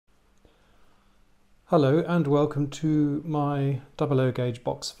Hello and welcome to my 00 gauge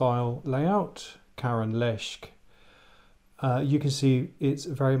box file layout, Caran Leisg. You can see it's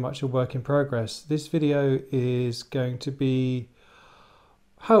very much a work in progress. This video is going to be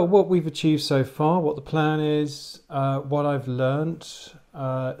what we've achieved so far, what the plan is, what I've learnt.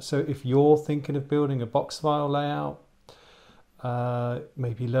 So if you're thinking of building a box file layout,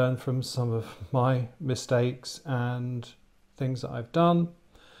 maybe learn from some of my mistakes and things that I've done.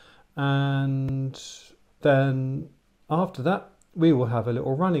 And then after that we will have a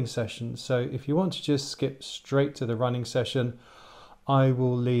little running session. So if you want to just skip straight to the running session, I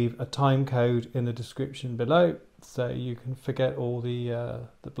will leave a time code in the description below so you can forget all the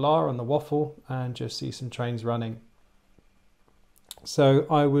blah and the waffle and just see some trains running. So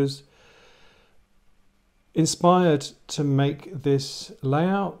I was inspired to make this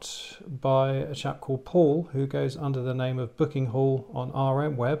layout by a chap called Paul, who goes under the name of Booking Hall on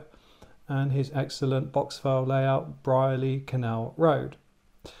RM Web, and his excellent box file layout, Brierley Canal Road.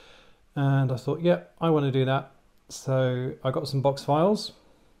 And I thought, yeah, I want to do that. So I got some box files,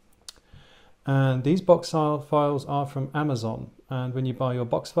 and these box files are from Amazon. And when you buy your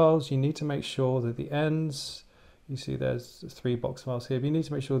box files, you need to make sure that the ends, you see there's 3 box files here, but you need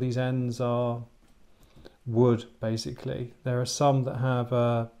to make sure these ends are wood, basically. There are some that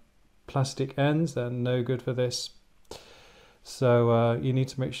have plastic ends, they're no good for this. So you need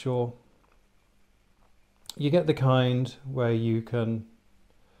to make sure you get the kind where you can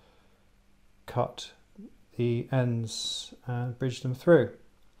cut the ends and bridge them through.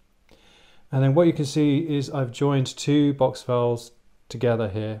 And then what you can see is I've joined 2 box files together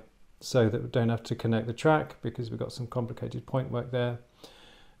here so that we don't have to connect the track, because we've got some complicated point work there.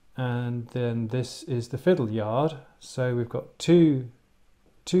 And then this is the fiddle yard. So we've got two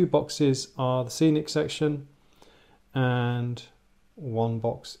boxes are the scenic section, and 1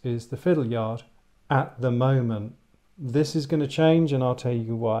 box is the fiddle yard at the moment. This is going to change, and I'll tell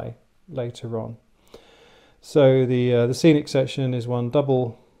you why later on. So the scenic section is 1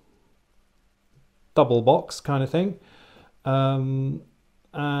 double box kind of thing, and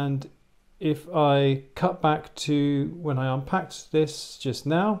if I cut back to when I unpacked this just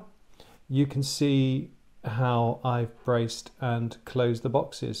now, you can see how I've braced and closed the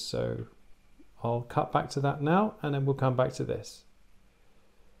boxes. So I'll cut back to that now, and then we'll come back to this.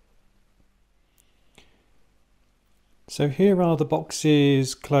 So here are the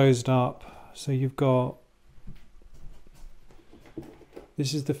boxes closed up. So you've got,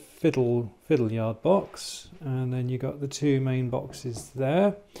 this is the fiddle yard box, and then you've got the 2 main boxes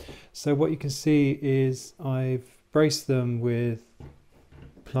there. So what you can see is I've braced them with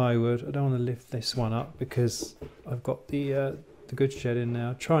plywood. I don't want to lift this one up because I've got the goods shed in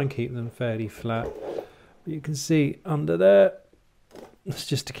now. Try and keep them fairly flat. But you can see under there, that's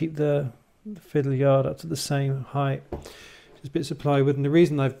just to keep the fiddle yard up to the same height. Just bits of plywood, and the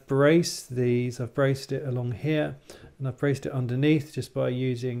reason I've braced these, I've braced it along here and I've braced it underneath just by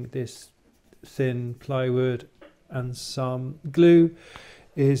using this thin plywood and some glue,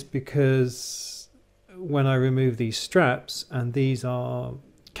 is because when I remove these straps, and these are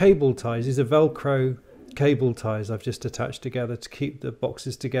cable ties, these are Velcro cable ties I've just attached together to keep the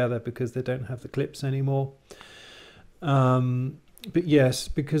boxes together because they don't have the clips anymore. But yes,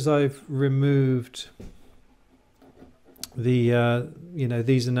 because I've removed the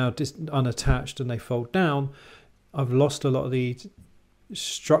these are now just unattached and they fold down, I've lost a lot of the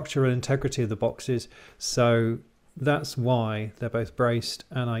structural integrity of the boxes. So that's why they're both braced,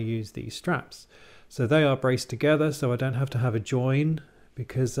 and I use these straps. So they are braced together, so I don't have to have a join,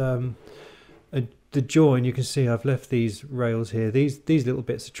 because the join, you can see I've left these rails here. These little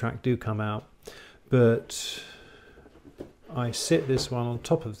bits of track do come out, but I sit this one on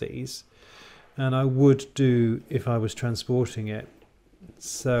top of these, and I would do if I was transporting it.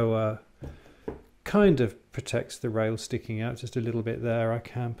 So kind of protects the rail sticking out just a little bit there. I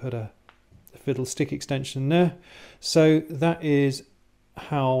can put a fiddle stick extension there. So that is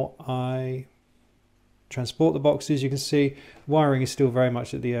how I transport the boxes. You can see wiring is still very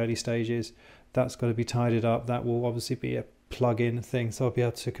much at the early stages. That's got to be tidied up. That will obviously be a plug-in thing, so I'll be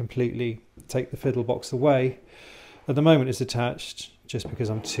able to completely take the fiddle box away. At the moment it's attached just because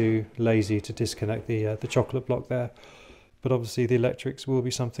I'm too lazy to disconnect the chocolate block there. But obviously the electrics will be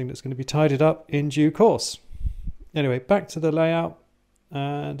something that's going to be tidied up in due course. Anyway, back to the layout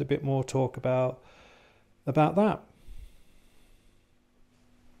and a bit more talk about that.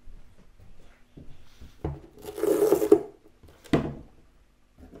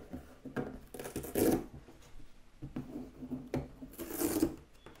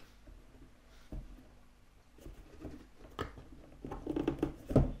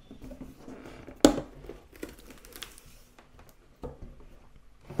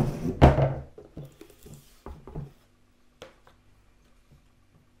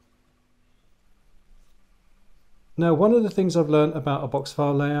 Now, one of the things I've learned about a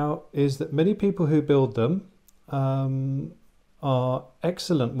Boxfile layout is that many people who build them are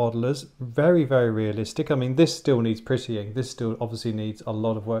excellent modelers, very, very realistic. I mean, this still needs prettying. This still obviously needs a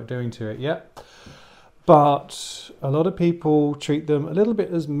lot of work doing to it yet. But a lot of people treat them a little bit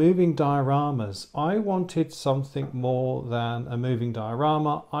as moving dioramas. I wanted something more than a moving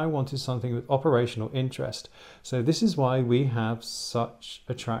diorama. I wanted something with operational interest. So this is why we have such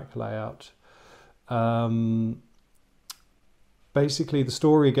a track layout. Basically, the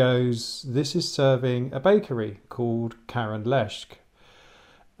story goes, this is serving a bakery called Caran Leisg.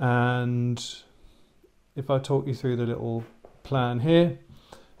 And if I talk you through the little plan here,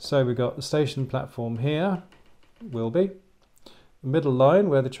 so we've got the station platform here, will be. The middle line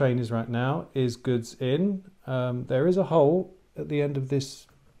where the train is right now is goods in. There is a hole at the end of this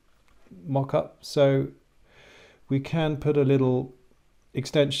mock-up, so we can put a little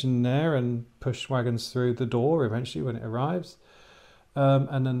extension there and push wagons through the door eventually when it arrives.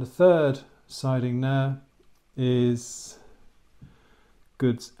 And then the third siding there is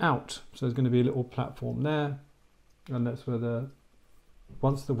goods out. So there's going to be a little platform there, and that's where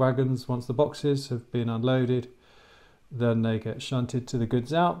once the boxes have been unloaded, then they get shunted to the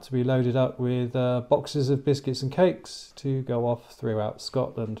goods out to be loaded up with boxes of biscuits and cakes to go off throughout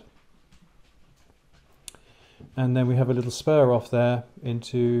Scotland. And then we have a little spur off there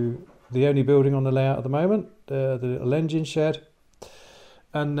into the only building on the layout at the moment, the little engine shed.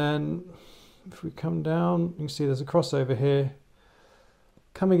 And then if we come down, you can see there's a crossover here.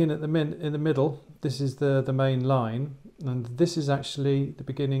 Coming in at in the middle, this is the main line, and this is actually the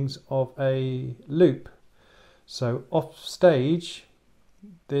beginnings of a loop. So off stage,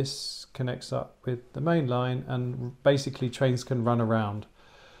 this connects up with the main line, and basically trains can run around.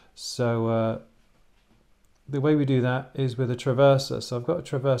 So the way we do that is with a traverser. So I've got a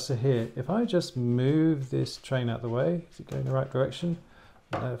traverser here. If I just move this train out of the way, is it going the right direction?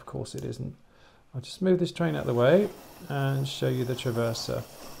 No, of course it isn't. I'll just move this train out of the way and show you the traverser.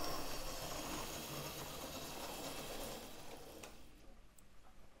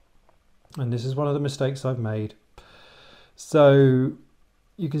 And this is one of the mistakes I've made. So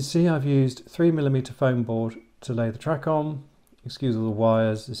you can see I've used 3mm foam board to lay the track on. Excuse all the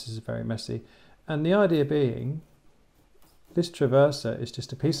wires, this is very messy. And the idea being, this traverser is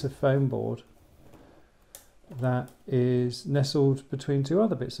just a piece of foam board that is nestled between two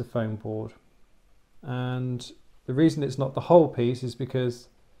other bits of foam board. And the reason it's not the whole piece is because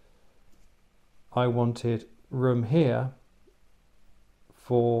I wanted room here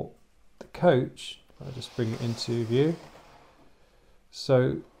for the coach. I'll just bring it into view.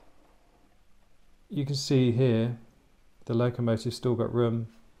 So you can see here the locomotive's still got room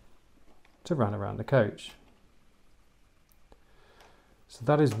to run around the coach. So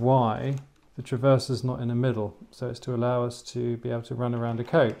that is why the traverser's not in the middle, so it's to allow us to be able to run around a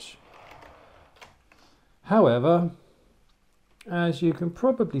coach. However, as you can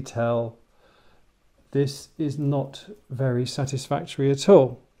probably tell, this is not very satisfactory at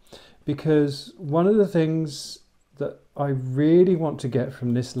all, because one of the things that I really want to get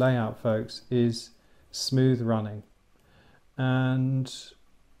from this layout, folks, is smooth running. And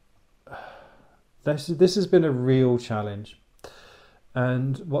this has been a real challenge.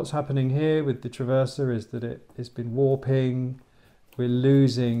 And what's happening here with the traverser is that it's been warping. We're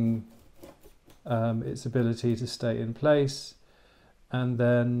losing its ability to stay in place. And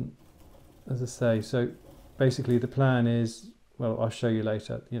then, as I say, so basically the plan is, well, I'll show you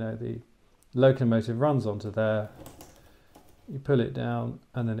later, you know, the locomotive runs onto there, you pull it down,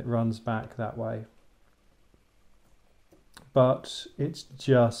 and then it runs back that way. But it's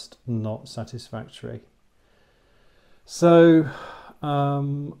just not satisfactory. So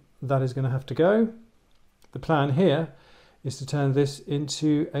that is going to have to go. The plan here is to turn this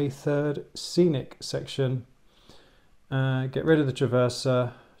into a third scenic section. Get rid of the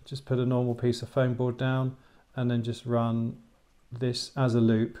traverser, just put a normal piece of foam board down, and then just run this as a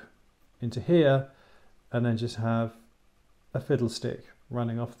loop into here, and then just have a fiddlestick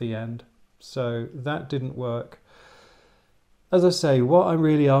running off the end. So that didn't work. As I say, what I'm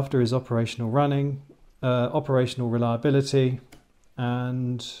really after is operational running, operational reliability,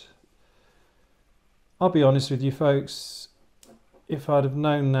 and I'll be honest with you folks, if I'd have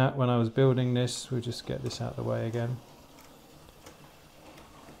known that when I was building this, we'll just get this out of the way again.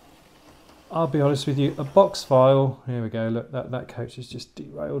 I'll be honest with you, a Boxfile, here we go, look, that coach is just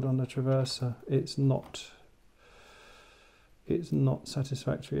derailed on the traverser. It's not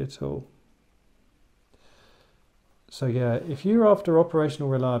satisfactory at all. So yeah, if you're after operational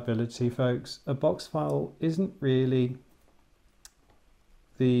reliability, folks, a Boxfile isn't really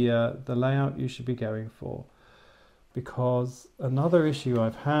the layout you should be going for. because another issue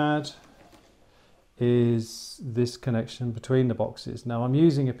I've had is this connection between the boxes. Now I'm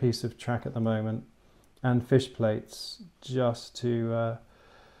using a piece of track at the moment and fish plates just to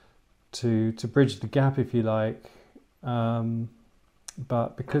bridge the gap, if you like,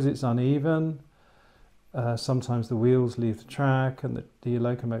 but because it's uneven, sometimes the wheels leave the track and the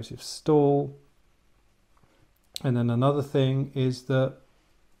locomotives stall. And then another thing is that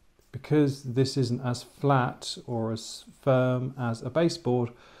because this isn't as flat or as firm as a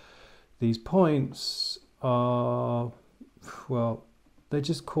baseboard, these points are, well, they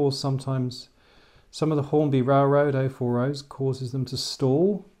just cause sometimes, some of the Hornby Railroad 040s causes them to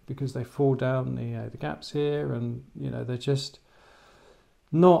stall because they fall down the gaps here, and they're just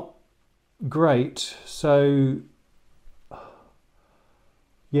not great. So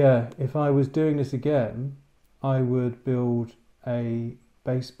yeah, if I was doing this again, I would build a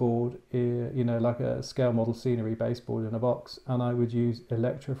baseboard, like a scale model scenery baseboard in a box, and I would use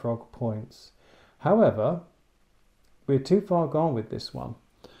electrofrog points. However, we're too far gone with this one.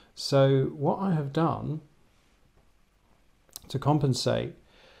 So what I have done to compensate,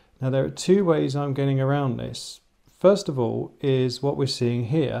 now there are two ways I'm getting around this. First of all is what we're seeing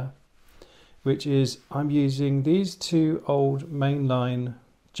here, which is I'm using these two old mainline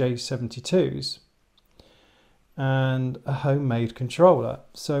J72s and a homemade controller.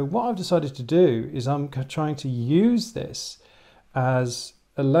 So what I've decided to do is I'm trying to use this as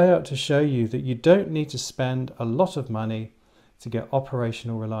a layout to show you that you don't need to spend a lot of money to get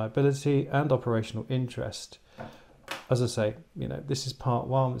operational reliability and operational interest. As I say, this is part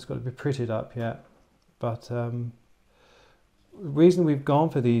one, it's got to be prettied up yet, but the reason we've gone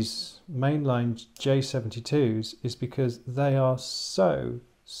for these mainline J72s is because they are so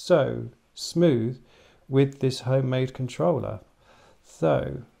smooth with this homemade controller.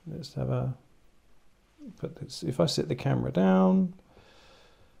 So let's have a put this. If I sit the camera down,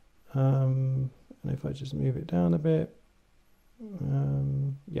 and if I just move it down a bit,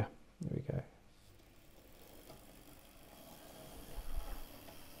 yeah, there we go.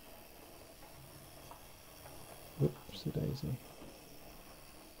 Whoopsie daisy.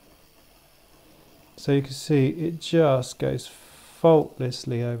 So you can see it just goes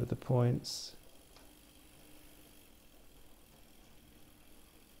faultlessly over the points.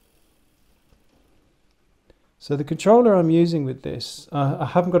 So the controller I'm using with this, I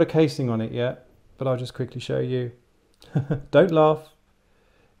haven't got a casing on it yet, but I'll just quickly show you. Don't laugh,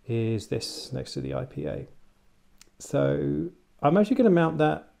 is this next to the IPA. So I'm actually going to mount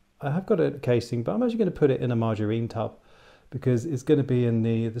that. I have got a casing, but I'm actually going to put it in a margarine tub because it's going to be in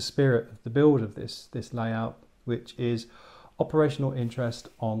the spirit of the build of this layout, which is operational interest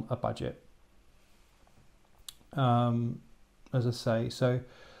on a budget. As I say, so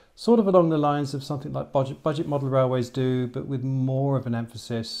sort of along the lines of something like budget model railways do, but with more of an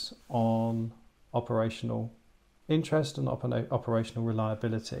emphasis on operational interest and operational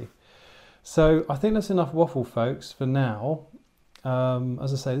reliability. So I think that's enough waffle, folks, for now.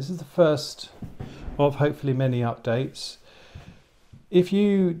 As I say, this is the first of hopefully many updates. If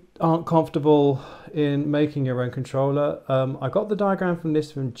you aren't comfortable in making your own controller, I got the diagram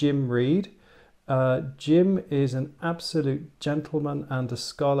from Jim Reed. Jim is an absolute gentleman and a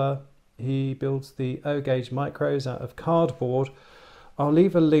scholar. He builds the O-gauge micros out of cardboard. I'll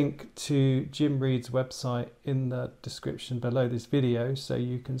leave a link to Jim Reed's website in the description below this video so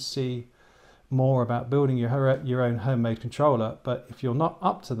you can see more about building your own homemade controller. But if you're not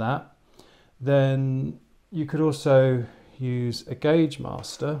up to that, then you could also use a gauge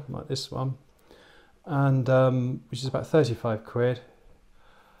master like this one, and which is about 35 quid,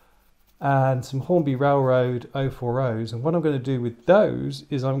 and some Hornby Railroad 040s. And what I'm going to do with those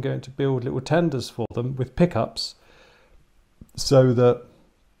is I'm going to build little tenders for them with pickups so that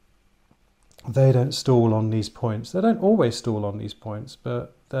they don't stall on these points. They don't always stall on these points,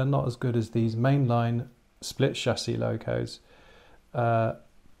 but they're not as good as these mainline split chassis locos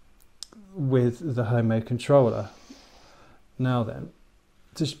with the homemade controller. Now then,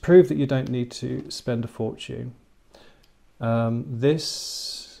 to prove that you don't need to spend a fortune,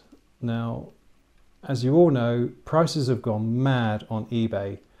 now, as you all know, prices have gone mad on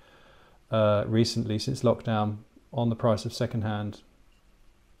eBay recently since lockdown on the price of second-hand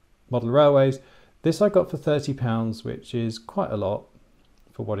model railways. This I got for £30, which is quite a lot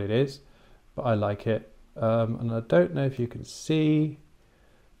for what it is, but I like it. And I don't know if you can see,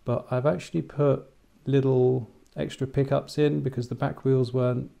 but I've actually put little extra pickups in because the back wheels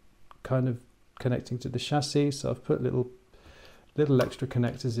weren't kind of connecting to the chassis, so I've put little extra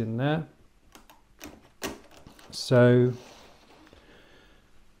connectors in there. So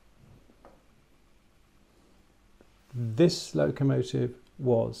this locomotive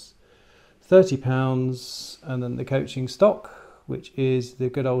was £30, and then the coaching stock, which is the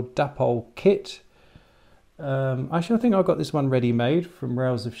good old Dapol kit. Actually, I think I got this one ready-made from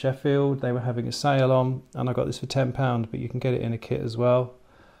Rails of Sheffield. They were having a sale on, and I got this for £10, but you can get it in a kit as well.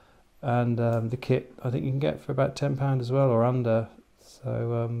 And the kit I think you can get for about £10 as well, or under.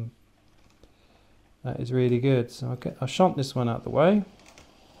 So that is really good. So I'll shunt this one out the way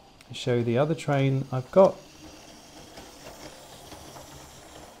and show you the other train I've got.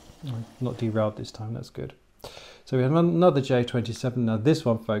 Not derailed this time, that's good. So we have another J27. Now this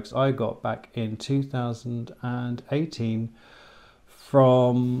one, folks, I got back in 2018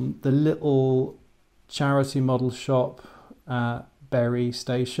 from the little charity model shop at Bury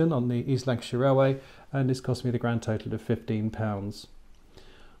Station on the East Lancashire Railway, and this cost me the grand total of £15.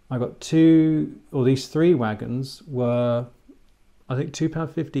 I got these three wagons were, I think,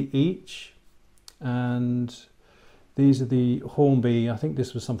 £2.50 each, and these are the Hornby. I think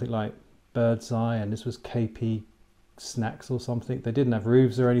this was something like Bird's Eye, and this was KP Snacks or something. They didn't have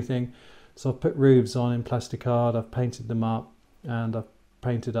roofs or anything, so I've put roofs on in plasticard. I've painted them up, and I've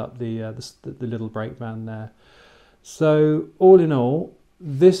painted up the little brake van there. So all in all,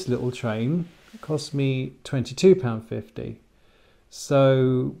 this little train cost me £22.50.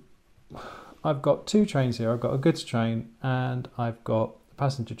 So I've got two trains here. I've got a goods train and I've got a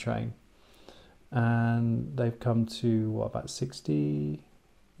passenger train, and they've come to what, about 60,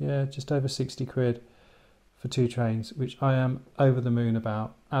 yeah, just over 60 quid for two trains, which I am over the moon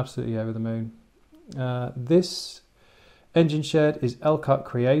about, absolutely over the moon. This engine shed is Elcut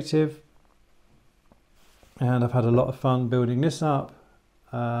Creative, and I've had a lot of fun building this up.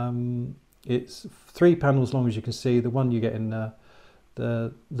 It's 3 panels long, as you can see. The one you get in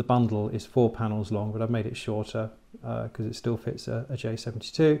the bundle is 4 panels long, but I've made it shorter because it still fits a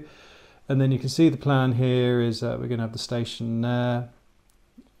J72. And then you can see the plan here is we're going to have the station there,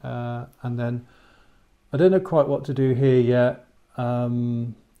 and then I don't know quite what to do here yet.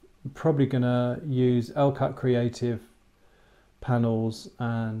 I'm probably going to use Elcut Creative panels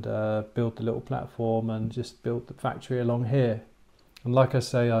and build the little platform and just build the factory along here. And like I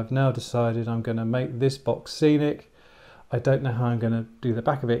say, I've now decided I'm going to make this box scenic. I don't know how I'm going to do the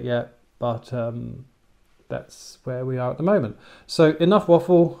back of it yet, but that's where we are at the moment. So enough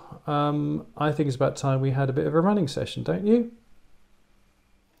waffle. I think it's about time we had a bit of a running session, don't you?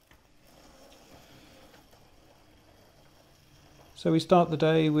 So we start the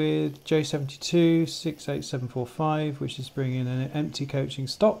day with J72 68745, which is bringing in an empty coaching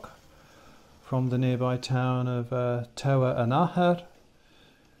stock from the nearby town of Toa and Ahad,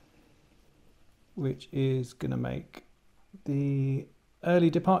 which is going to make the early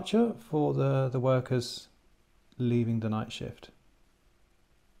departure for the workers leaving the night shift.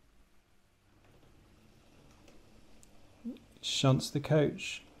 Shunts the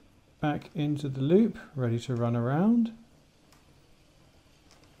coach back into the loop, ready to run around.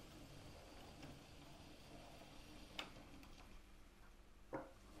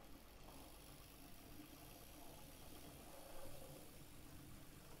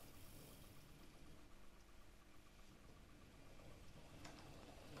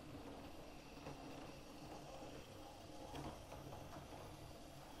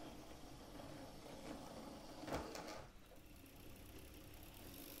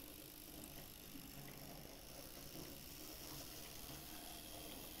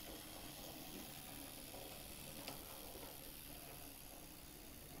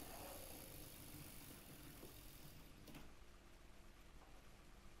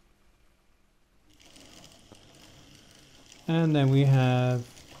 And then we have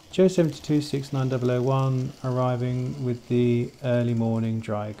J72 69001 arriving with the early morning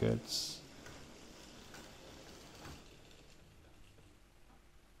dry goods.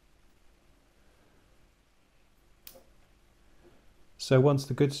 So once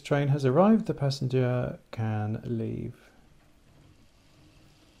the goods train has arrived, the passenger can leave.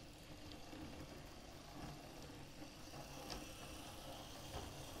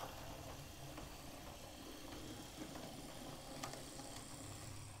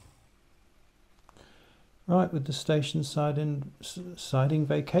 Right, with the station siding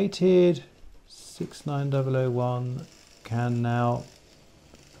vacated, 69001 can now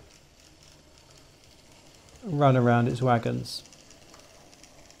run around its wagons.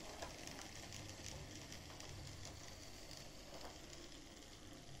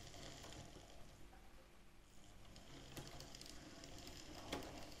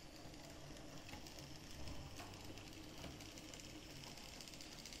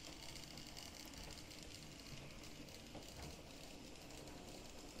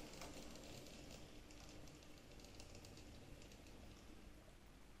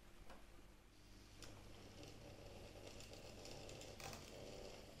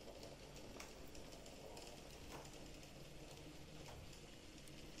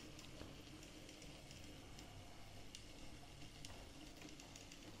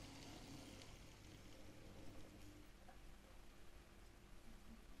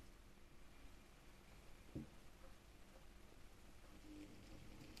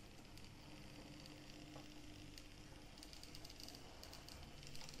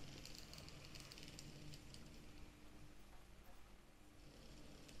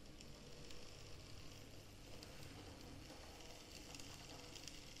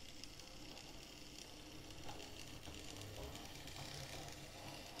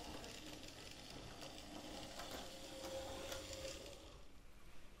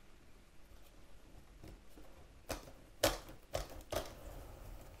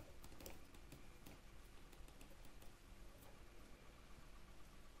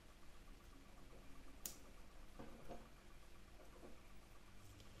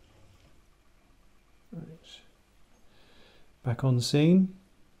 back on scene.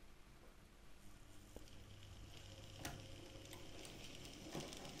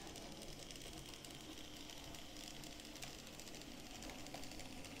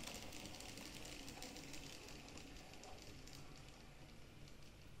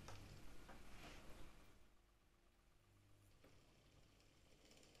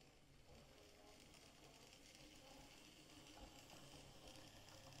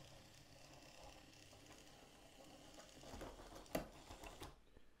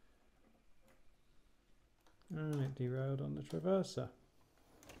 And it derailed on the traverser,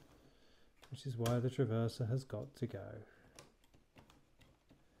 which is why the traverser has got to go.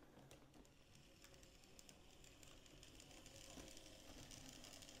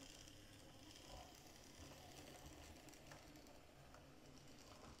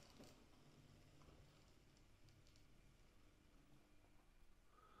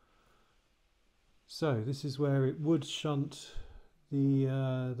 So this is where it would shunt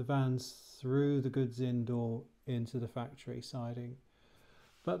the vans through the goods indoor into the factory siding,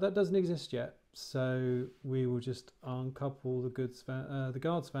 but that doesn't exist yet. So we will just uncouple the goods van, the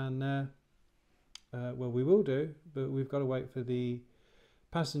guards van there. Well, we will do, but we've got to wait for the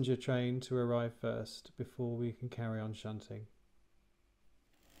passenger train to arrive first before we can carry on shunting.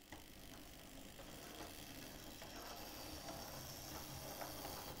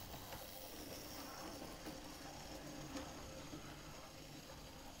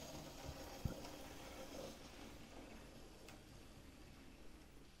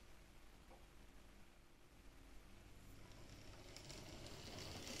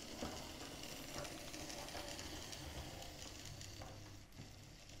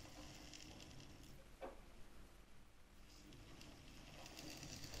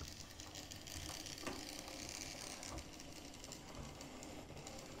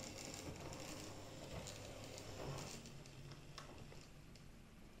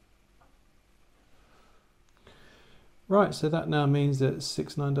 Right, so that now means that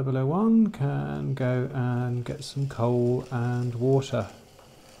 69001 can go and get some coal and water.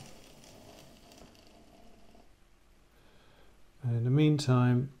 And in the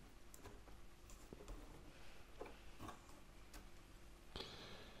meantime,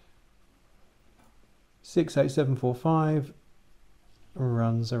 (68745)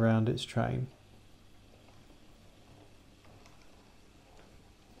 runs around its train.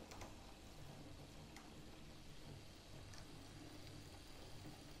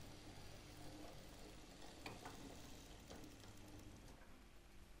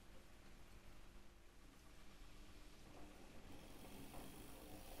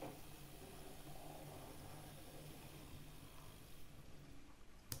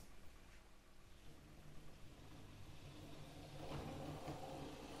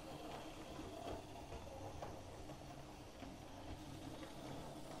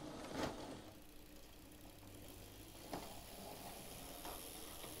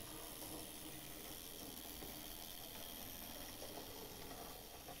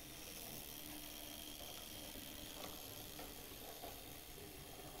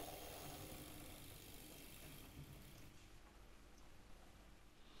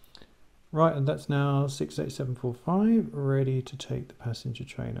 Right, and that's now 68745 ready to take the passenger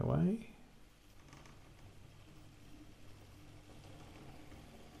train away.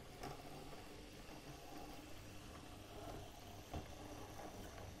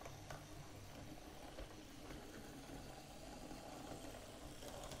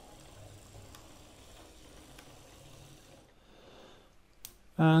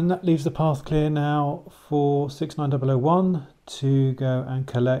 And that leaves the path clear now for 69001 to go and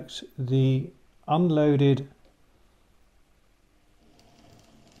collect the unloaded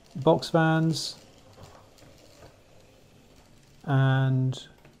box vans and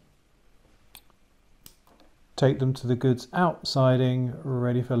take them to the goods out siding,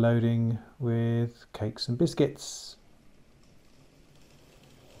 ready for loading with cakes and biscuits.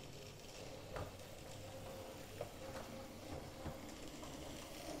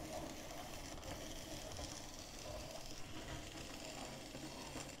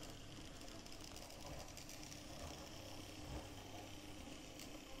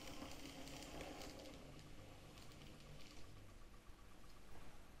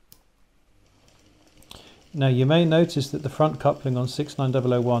 Now you may notice that the front coupling on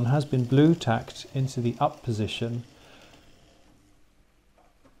 69001 has been blue tacked into the up position,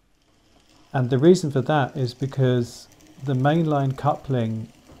 and the reason for that is because the mainline coupling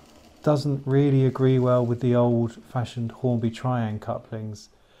doesn't really agree well with the old-fashioned Hornby triang couplings,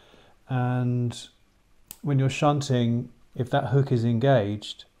 and when you're shunting, if that hook is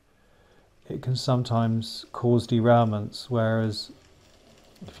engaged, it can sometimes cause derailments, whereas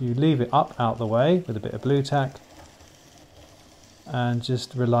if you leave it up out the way with a bit of blue tack and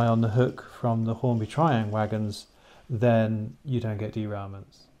just rely on the hook from the Hornby Triang wagons, then you don't get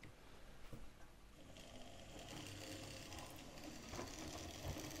derailments.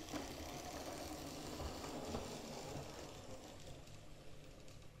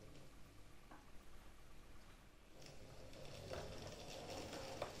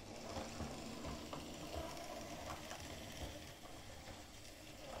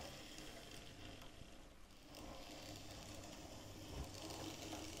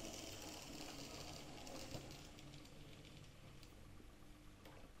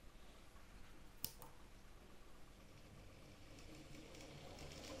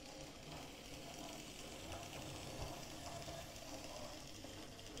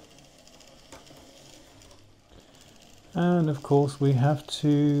 And of course we have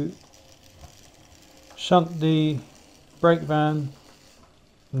to shunt the brake van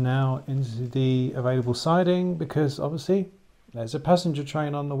now into the available siding, because obviously there's a passenger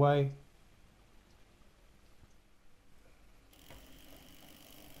train on the way.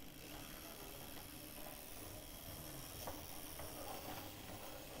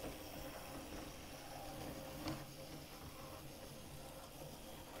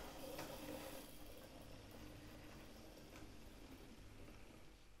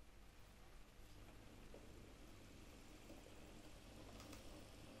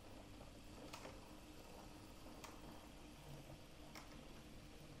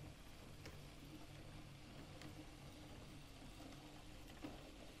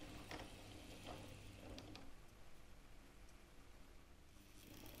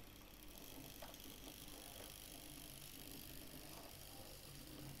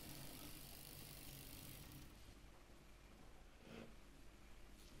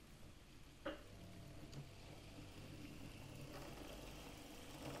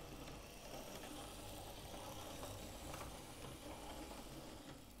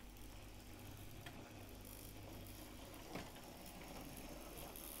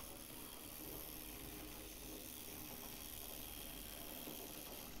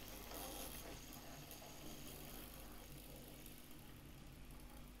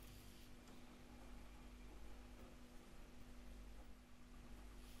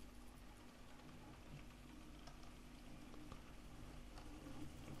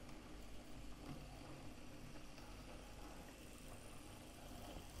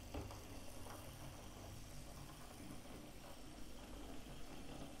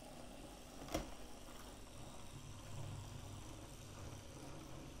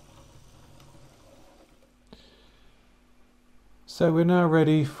 So we're now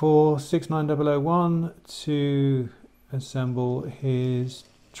ready for 69001 to assemble his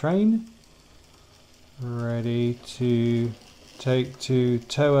train, ready to take to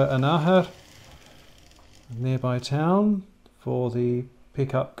Toa Anahar, a nearby town, for the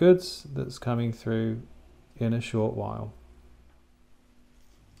pickup goods that's coming through in a short while.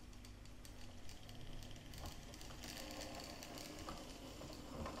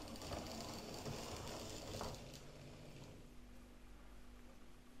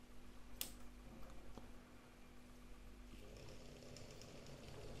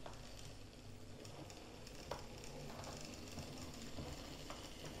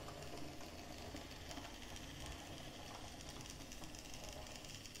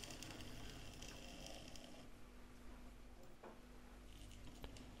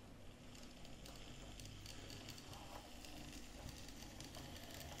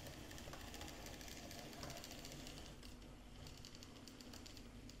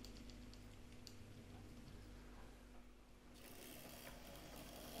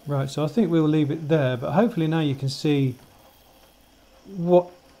 Right, so I think we'll leave it there, but hopefully now you can see what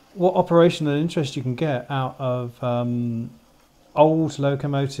operational interest you can get out of old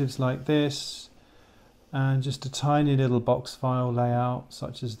locomotives like this, and just a tiny little box file layout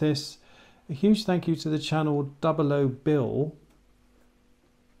such as this. A huge thank you to the channel 00 Bill,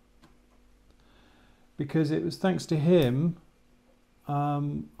 because it was thanks to him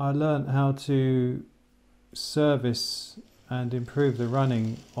I learned how to service and improve the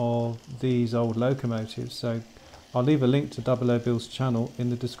running of these old locomotives. So I'll leave a link to 00 Bill's channel in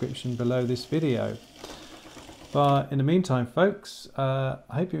the description below this video. But in the meantime, folks, I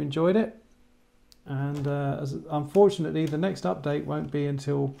hope you enjoyed it. And unfortunately, the next update won't be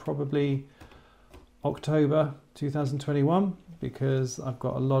until probably October 2021, because I've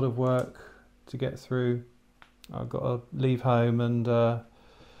got a lot of work to get through. I've got to leave home and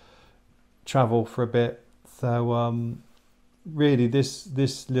travel for a bit. So really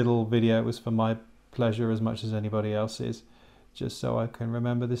this little video was for my pleasure as much as anybody else's, just so I can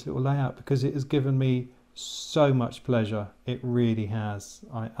remember this little layout, because it has given me so much pleasure. It really has.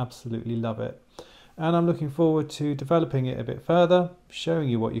 I absolutely love it, and I'm looking forward to developing it a bit further, showing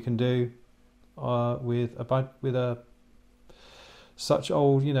you what you can do with such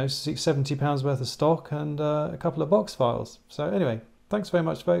old, you know, £70 worth of stock and a couple of box files. So anyway, thanks very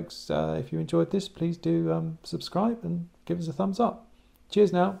much, folks. If you enjoyed this, please do subscribe and give us a thumbs up.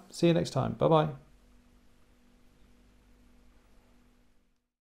 Cheers now. See you next time. Bye bye.